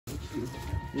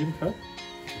Need a cup?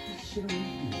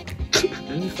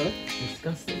 Need a cup?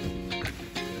 Disgusting.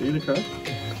 Need a cup?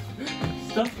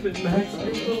 Stop it, Max. You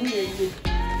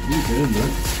did, man.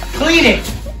 Clean it!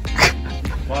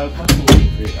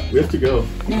 We have to go.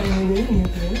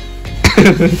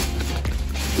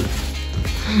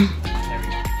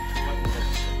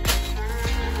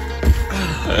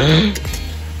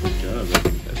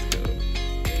 Let's go.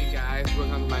 Hey guys,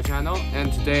 welcome to my channel,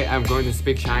 and today I'm going to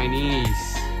speak Chinese.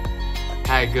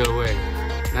 Hi 各位，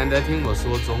难得听我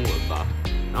说中文吧。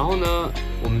然后呢，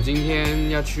我们今天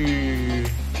要去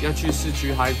市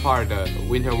区 Hyde Park 的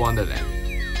Winter Wonderland。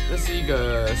这是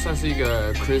算是一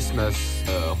个 Christmas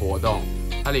的活动，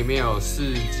它里面有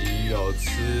市集，有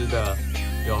吃的，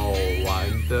有玩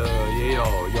的，也有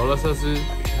游乐设施。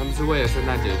他们是为了圣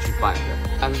诞节去办的，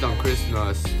但这种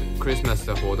Christmas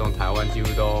的活动，台湾几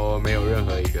乎都没有任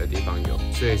何一个地方有，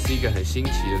所以是一个很新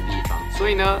奇的地方。所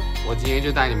以呢，我今天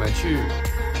就带你们去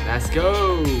 ，Let's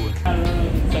go！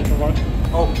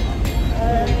 哦，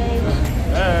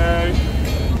哎，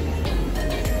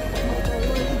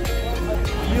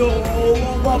哟，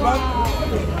爸爸。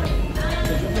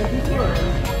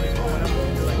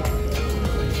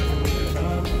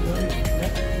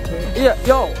Yeah,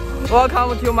 yo,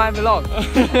 welcome to my vlog.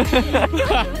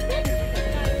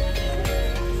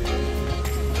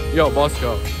 Yo,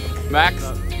 Bosco, Max.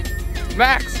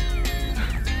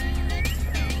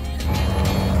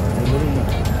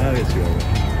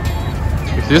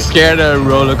 You scared of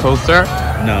roller coaster?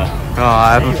 No. Oh,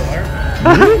 I haven't.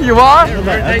 You are?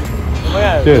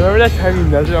 Dude. Remember that time you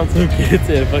nutted on some kids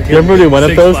and fucking. You remember when one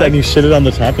of those and you shit it on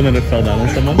the top and then it fell down on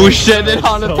someone? Who shit it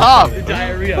on the top?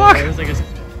 Diarrhea. Fuck. It was like it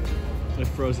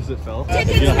froze as it fell.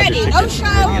 Tickets ready. No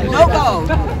child, no go.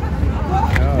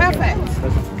 Perfect.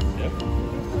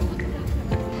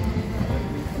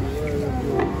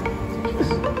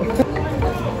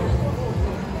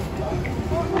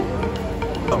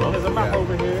 There's a map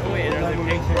over here. Wait, there's like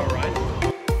paying for a ride.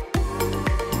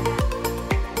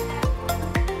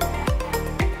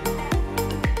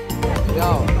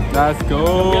 Yo, let's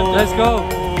go. Let's go.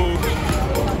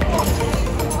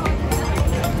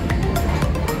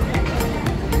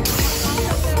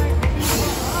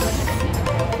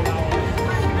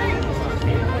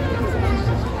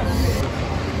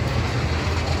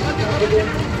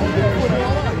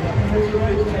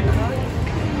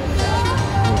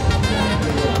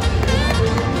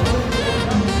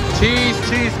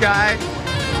 Cheese, guys.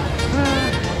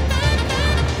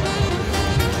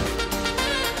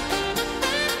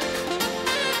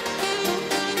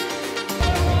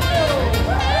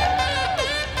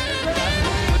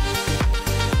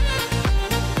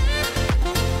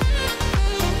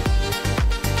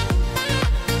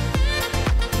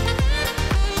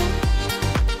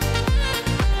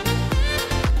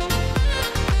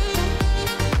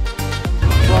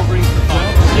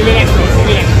 Give me next one.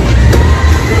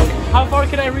 How far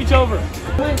can I reach over?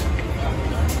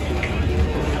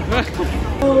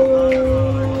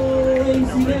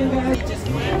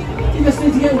 You just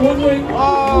need to get one way.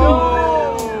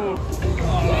 Oh!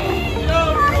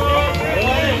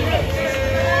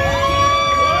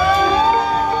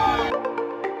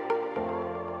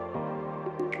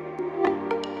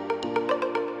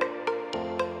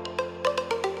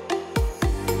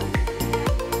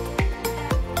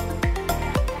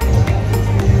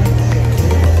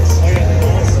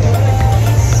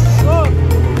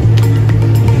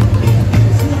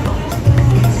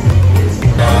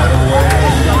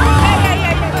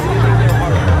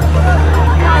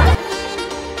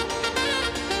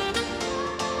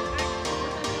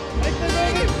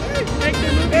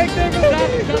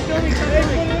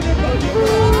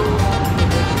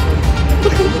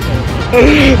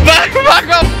 Back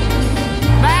up!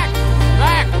 Back!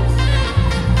 Yes!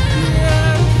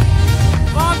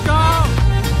 Back up!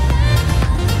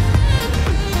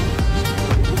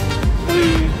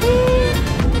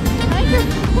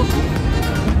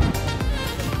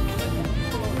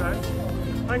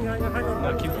 Hang on. No,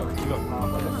 keep going.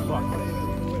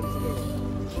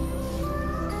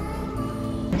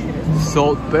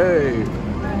 Salt Bay.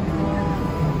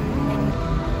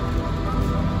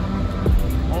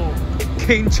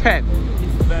 King Chen.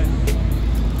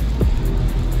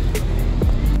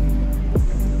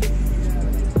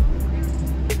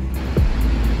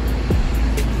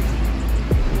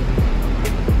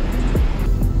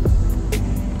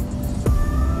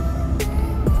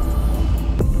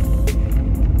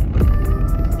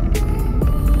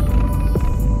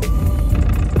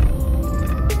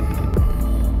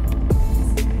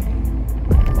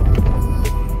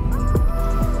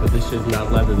 But this shit is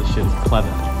not leather, this shit is pleather.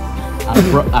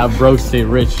 Our bro stay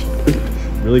rich.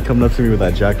 Really coming up to me with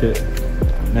that jacket?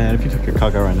 Man, if you took your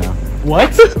cock out right now.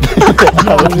 What?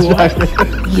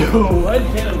 Yo, what?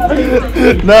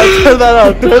 No, turn that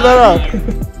up, turn that up.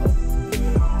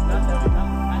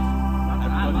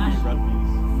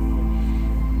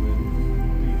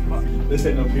 This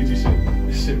ain't no PG shit.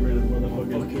 This shit rated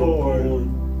motherfucking porn.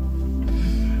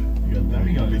 You've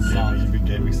been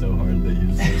gaming so hard that you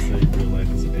just say real life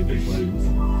is an Apex Legends.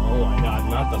 Oh my god,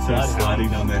 not the So sliding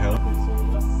down the hill.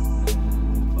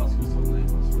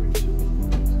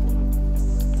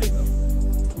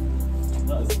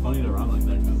 It's funny to run like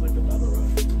that because like a battle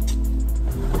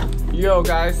royale. Yo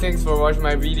guys, thanks for watching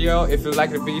my video. If you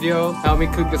like the video, help me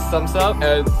click the thumbs up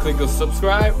and click the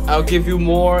subscribe. I'll give you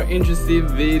more interesting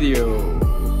videos.